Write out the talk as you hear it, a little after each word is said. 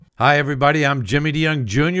Hi, everybody. I'm Jimmy DeYoung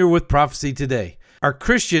Jr. with Prophecy Today. Are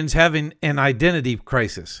Christians having an identity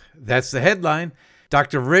crisis? That's the headline.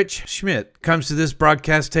 Dr. Rich Schmidt comes to this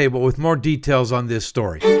broadcast table with more details on this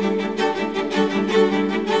story.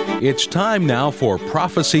 It's time now for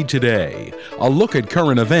Prophecy Today, a look at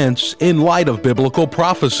current events in light of biblical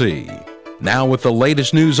prophecy. Now with the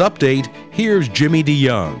latest news update, here's Jimmy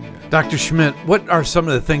DeYoung. Dr. Schmidt, what are some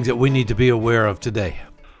of the things that we need to be aware of today?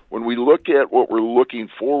 When we look at what we're looking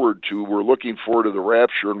forward to the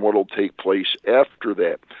rapture and what will take place after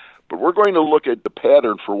that. But we're going to look at the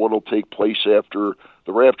pattern for what will take place after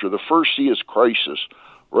the rapture. The first C is crisis.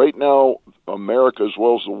 Right now, America as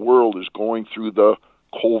well as the world is going through the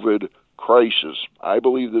COVID crisis. I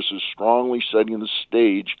believe this is strongly setting the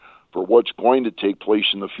stage for what's going to take place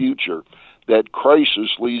in the future. That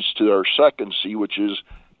crisis leads to our second C, which is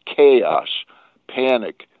chaos,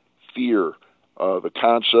 panic, fear. The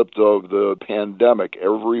concept of the pandemic.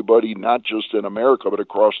 Everybody, not just in America, but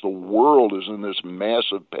across the world, is in this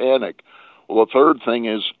massive panic. Well, the third thing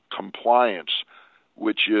is compliance,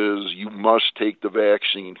 which is you must take the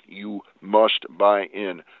vaccine. You must buy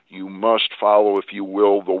in. You must follow, if you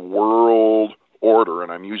will, the world order,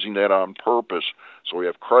 and I'm using that on purpose. So we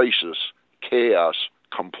have crisis, chaos,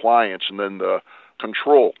 compliance, and then the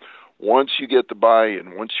control. Once you get the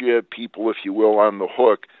buy-in, once you have people, if you will, on the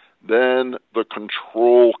hook, then the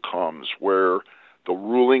control comes where the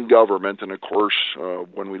ruling government, and of course,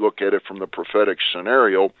 when we look at it from the prophetic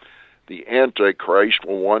scenario, the Antichrist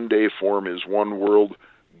will one day form his one world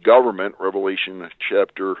government, Revelation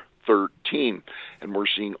chapter 13. And we're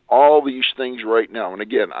seeing all these things right now. And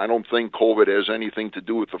again, I don't think COVID has anything to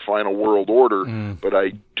do with the final world order, but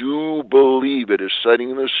I do believe it is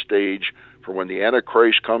setting the stage for when the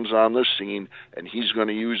Antichrist comes on the scene, and he's going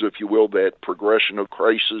to use, if you will, that progression of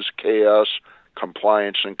crisis, chaos,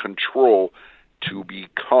 compliance, and control to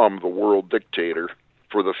become the world dictator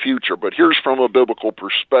for the future. But here's from a biblical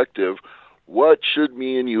perspective, what should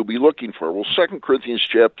me and you be looking for? Well, 2 Corinthians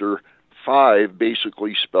chapter 5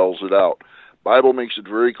 basically spells it out. Bible makes it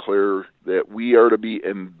very clear that we are to be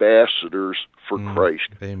ambassadors for Christ.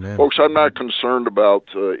 Amen. Folks, I'm not concerned about,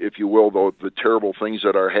 if you will, the terrible things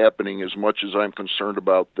that are happening as much as I'm concerned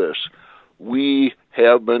about this. We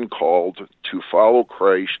have been called to follow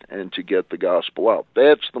Christ and to get the gospel out.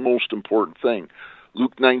 That's the most important thing.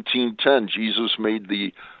 Luke 19:10, Jesus made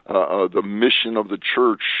the mission of the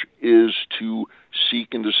church is to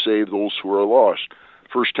seek and to save those who are lost.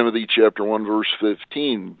 1 Timothy chapter 1, verse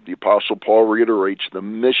 15, the Apostle Paul reiterates the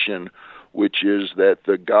mission, which is that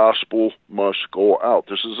the gospel must go out.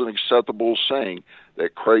 This is an acceptable saying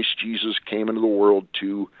that Christ Jesus came into the world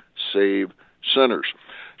to save sinners.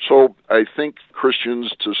 So I think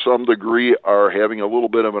Christians, to some degree, are having a little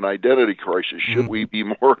bit of an identity crisis. Should we be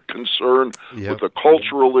more concerned with the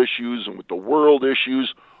cultural issues and with the world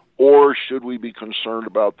issues, or should we be concerned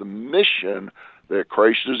about the mission that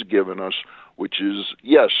Christ has given us, which is,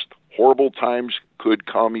 yes, horrible times could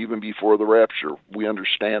come even before the rapture. We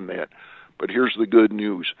understand that. But here's the good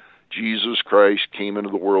news. Jesus Christ came into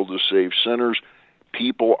the world to save sinners.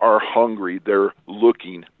 People are hungry. They're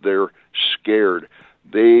looking. They're scared.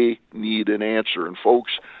 They need an answer. And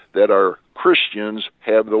folks that are Christians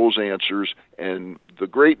have those answers. And the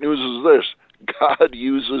great news is this. God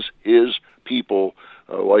uses his people,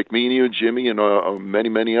 like me and you and Jimmy and many,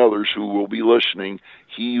 many others who will be listening.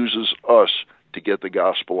 He uses us to get the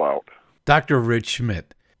gospel out. Dr. Rich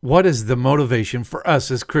Schmidt, what is the motivation for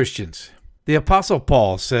us as Christians? The Apostle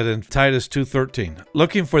Paul said in Titus 2:13,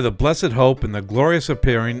 looking for the blessed hope and the glorious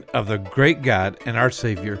appearing of the great God and our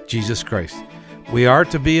Savior, Jesus Christ. We are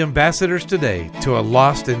to be ambassadors today to a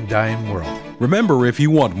lost and dying world. Remember, if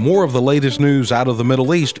you want more of the latest news out of the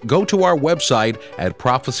Middle East, go to our website at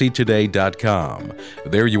prophecytoday.com.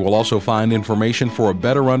 There you will also find information for a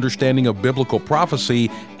better understanding of biblical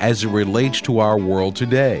prophecy as it relates to our world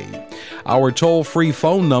today. Our toll-free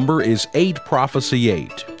phone number is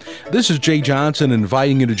 8-PROPHECY-8. This is Jay Johnson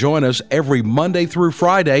inviting you to join us every Monday through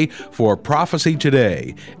Friday for Prophecy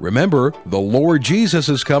Today. Remember, the Lord Jesus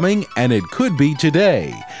is coming, and it could be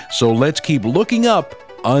today. So let's keep looking up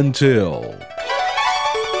until...